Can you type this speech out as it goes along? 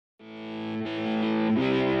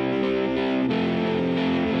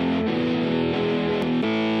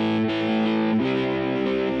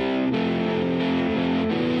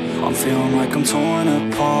feeling like I'm torn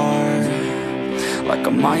apart, like I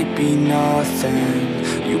might be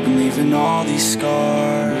nothing. You've been leaving all these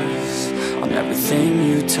scars on everything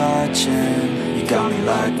you touch, and you got me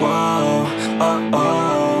like whoa, oh,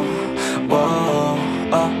 oh, whoa,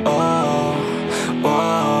 oh, oh,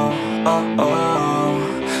 whoa, oh,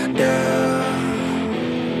 oh, yeah.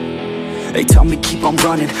 They tell me keep on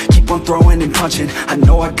running, keep on throwing and punching. I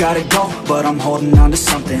know I gotta go, but I'm holding on to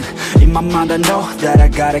something. In my mind I know that I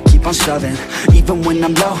gotta keep on shoving. Even when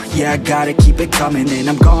I'm low, yeah, I gotta keep it coming. And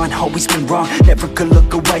I'm gone, always been wrong, never could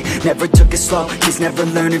look away, never took it slow. Kids never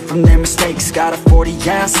learning from their mistakes. Got a 40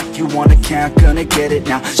 ounce, if you wanna count, gonna get it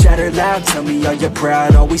now. Shatter loud, tell me are you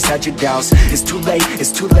proud, always had your doubts. It's too late,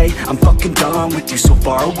 I'm fucking done with you. So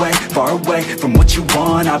far away from what you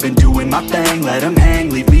want. I've been doing my thing, let them hang,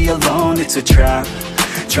 leave me alone. It's a trap,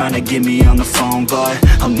 trying to get me on the phone, but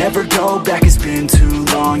I'll never go back, it's been too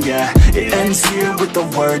long, yeah. It ends here with the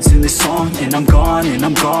words in this song, and I'm gone, and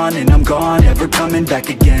I'm gone, and I'm gone, never coming back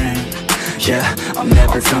again. Yeah, I'm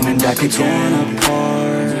never coming back again. I'm torn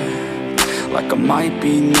apart, like I might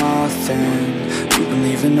be nothing. You've been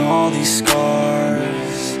leaving all these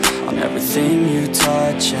scars on everything you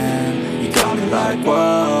touch, and you got me like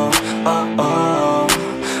whoa, oh, oh,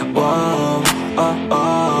 whoa, oh,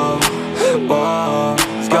 oh, whoa,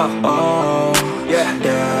 let's go, oh, yeah,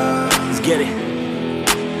 yeah, let's get it.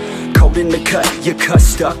 Cold in the cut, your cut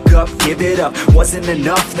stuck up, give it up. Wasn't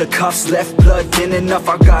enough, the cuffs left blood thin enough.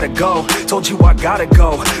 I gotta go, told you I gotta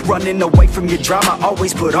go. Running away from your drama,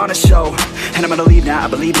 always put on a show. And I'm gonna leave now, I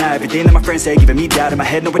believe now. Everything that my friends say, giving me doubt. In my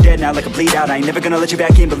head, no, we're dead now, like a bleed out. I ain't never gonna let you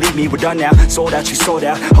back in, believe me, we're done now. Sold out, you sold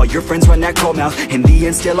out, all your friends run that cold mouth. In the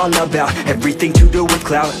end, still all about everything to do with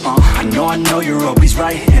clout. I know you're always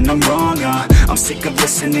right, and I'm wrong, I'm sick of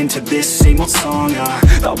listening to this same old song,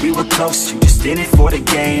 thought we were close, you just in it for the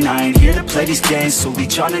gain. I ain't here to play these games, so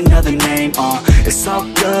reach on another name, it's all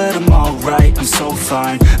good, I'm alright, I'm so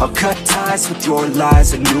fine. I'll cut ties with your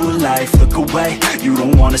lies, a new life. Look away, you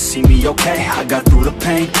don't wanna see me, okay? I got through the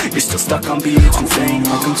pain, you're still stuck on being too vain.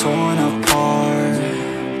 Like I'm torn apart,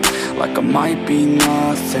 like I might be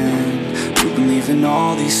nothing. You've been leaving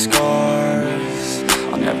all these scars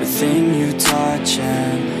on everything you touch,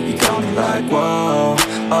 and you got me like whoa,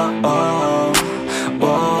 oh, oh,